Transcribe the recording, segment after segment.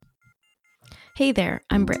Hey there,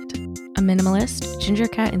 I'm Britt, a minimalist, ginger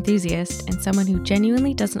cat enthusiast, and someone who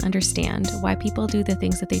genuinely doesn't understand why people do the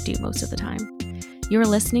things that they do most of the time. You're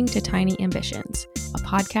listening to Tiny Ambitions, a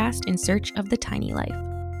podcast in search of the tiny life.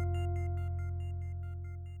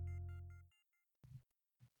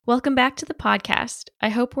 Welcome back to the podcast. I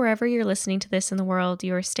hope wherever you're listening to this in the world,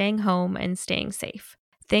 you are staying home and staying safe.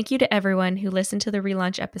 Thank you to everyone who listened to the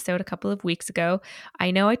relaunch episode a couple of weeks ago.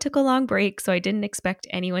 I know I took a long break, so I didn't expect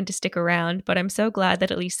anyone to stick around, but I'm so glad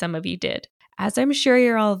that at least some of you did. As I'm sure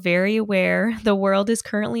you're all very aware, the world is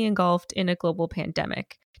currently engulfed in a global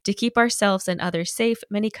pandemic. To keep ourselves and others safe,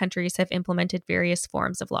 many countries have implemented various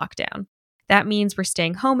forms of lockdown. That means we're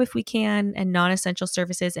staying home if we can, and non-essential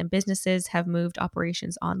services and businesses have moved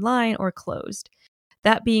operations online or closed.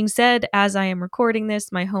 That being said, as I am recording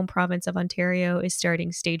this, my home province of Ontario is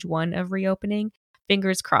starting stage 1 of reopening.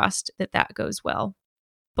 Fingers crossed that that goes well.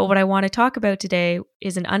 But what I want to talk about today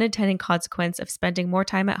is an unintended consequence of spending more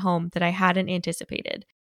time at home that I hadn't anticipated.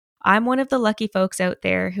 I'm one of the lucky folks out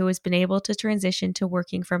there who has been able to transition to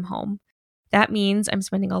working from home. That means I'm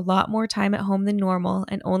spending a lot more time at home than normal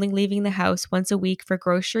and only leaving the house once a week for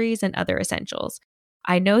groceries and other essentials.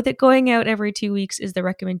 I know that going out every 2 weeks is the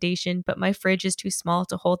recommendation, but my fridge is too small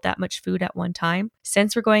to hold that much food at one time.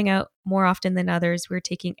 Since we're going out more often than others, we're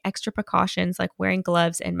taking extra precautions like wearing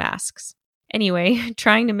gloves and masks. Anyway,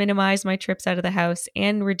 trying to minimize my trips out of the house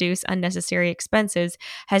and reduce unnecessary expenses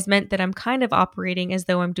has meant that I'm kind of operating as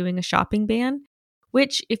though I'm doing a shopping ban,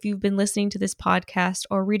 which, if you've been listening to this podcast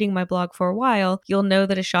or reading my blog for a while, you'll know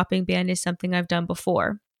that a shopping ban is something I've done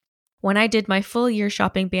before. When I did my full year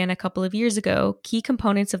shopping ban a couple of years ago, key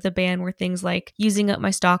components of the ban were things like using up my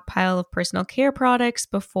stockpile of personal care products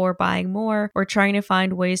before buying more, or trying to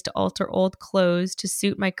find ways to alter old clothes to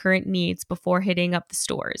suit my current needs before hitting up the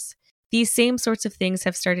stores. These same sorts of things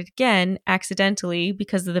have started again, accidentally,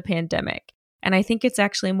 because of the pandemic. And I think it's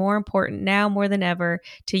actually more important now more than ever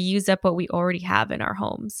to use up what we already have in our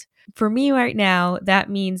homes. For me right now,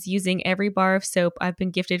 that means using every bar of soap I've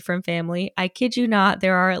been gifted from family. I kid you not,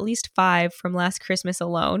 there are at least 5 from last Christmas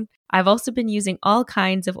alone. I've also been using all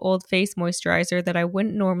kinds of old face moisturizer that I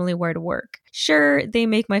wouldn't normally wear to work. Sure, they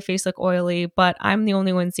make my face look oily, but I'm the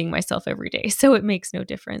only one seeing myself every day, so it makes no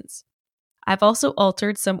difference. I've also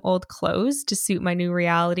altered some old clothes to suit my new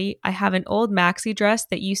reality. I have an old maxi dress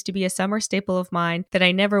that used to be a summer staple of mine that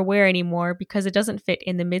I never wear anymore because it doesn't fit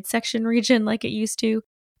in the midsection region like it used to.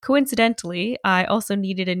 Coincidentally, I also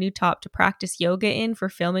needed a new top to practice yoga in for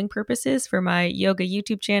filming purposes for my yoga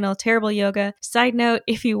YouTube channel, Terrible Yoga. Side note,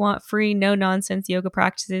 if you want free, no-nonsense yoga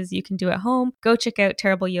practices you can do at home, go check out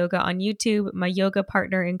Terrible Yoga on YouTube. My yoga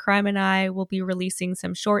partner in crime and I will be releasing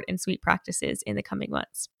some short and sweet practices in the coming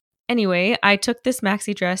months. Anyway, I took this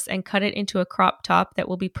maxi dress and cut it into a crop top that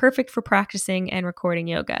will be perfect for practicing and recording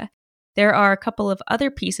yoga. There are a couple of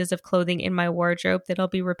other pieces of clothing in my wardrobe that I'll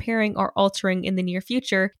be repairing or altering in the near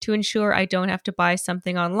future to ensure I don't have to buy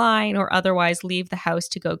something online or otherwise leave the house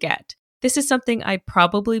to go get. This is something I'd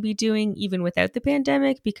probably be doing even without the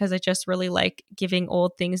pandemic because I just really like giving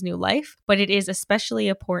old things new life, but it is especially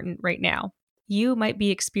important right now. You might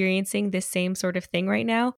be experiencing this same sort of thing right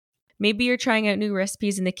now. Maybe you're trying out new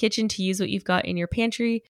recipes in the kitchen to use what you've got in your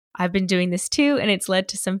pantry. I've been doing this too, and it's led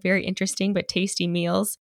to some very interesting but tasty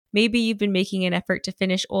meals. Maybe you've been making an effort to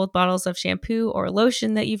finish old bottles of shampoo or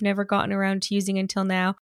lotion that you've never gotten around to using until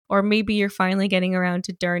now. Or maybe you're finally getting around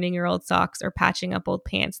to darning your old socks or patching up old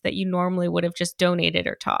pants that you normally would have just donated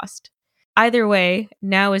or tossed. Either way,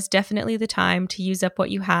 now is definitely the time to use up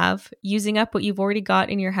what you have. Using up what you've already got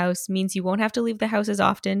in your house means you won't have to leave the house as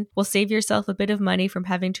often, will save yourself a bit of money from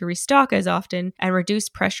having to restock as often, and reduce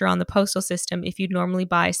pressure on the postal system if you'd normally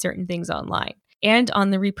buy certain things online. And on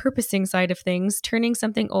the repurposing side of things, turning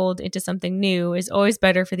something old into something new is always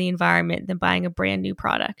better for the environment than buying a brand new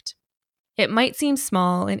product. It might seem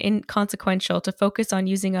small and inconsequential to focus on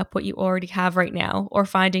using up what you already have right now or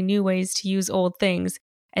finding new ways to use old things,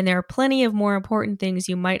 and there are plenty of more important things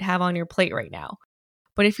you might have on your plate right now.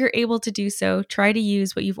 But if you're able to do so, try to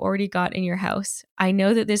use what you've already got in your house. I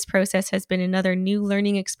know that this process has been another new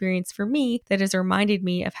learning experience for me that has reminded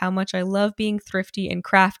me of how much I love being thrifty and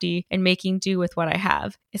crafty and making do with what I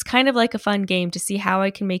have. It's kind of like a fun game to see how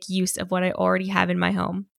I can make use of what I already have in my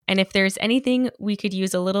home. And if there's anything we could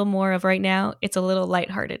use a little more of right now, it's a little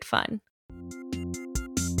lighthearted fun.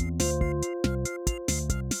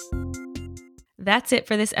 That's it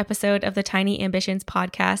for this episode of the Tiny Ambitions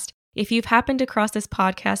podcast. If you've happened across this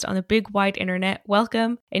podcast on the big wide internet,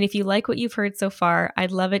 welcome. And if you like what you've heard so far,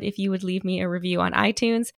 I'd love it if you would leave me a review on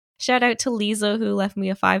iTunes. Shout out to Lisa, who left me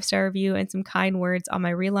a 5-star review and some kind words on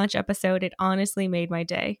my relaunch episode. It honestly made my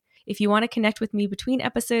day. If you want to connect with me between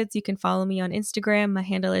episodes, you can follow me on Instagram. My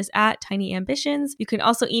handle is @tinyambitions. You can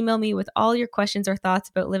also email me with all your questions or thoughts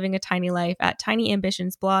about living a tiny life at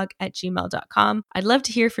tinyambitionsblog@gmail.com. I'd love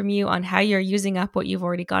to hear from you on how you're using up what you've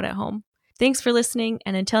already got at home. Thanks for listening,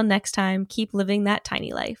 and until next time, keep living that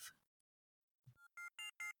tiny life.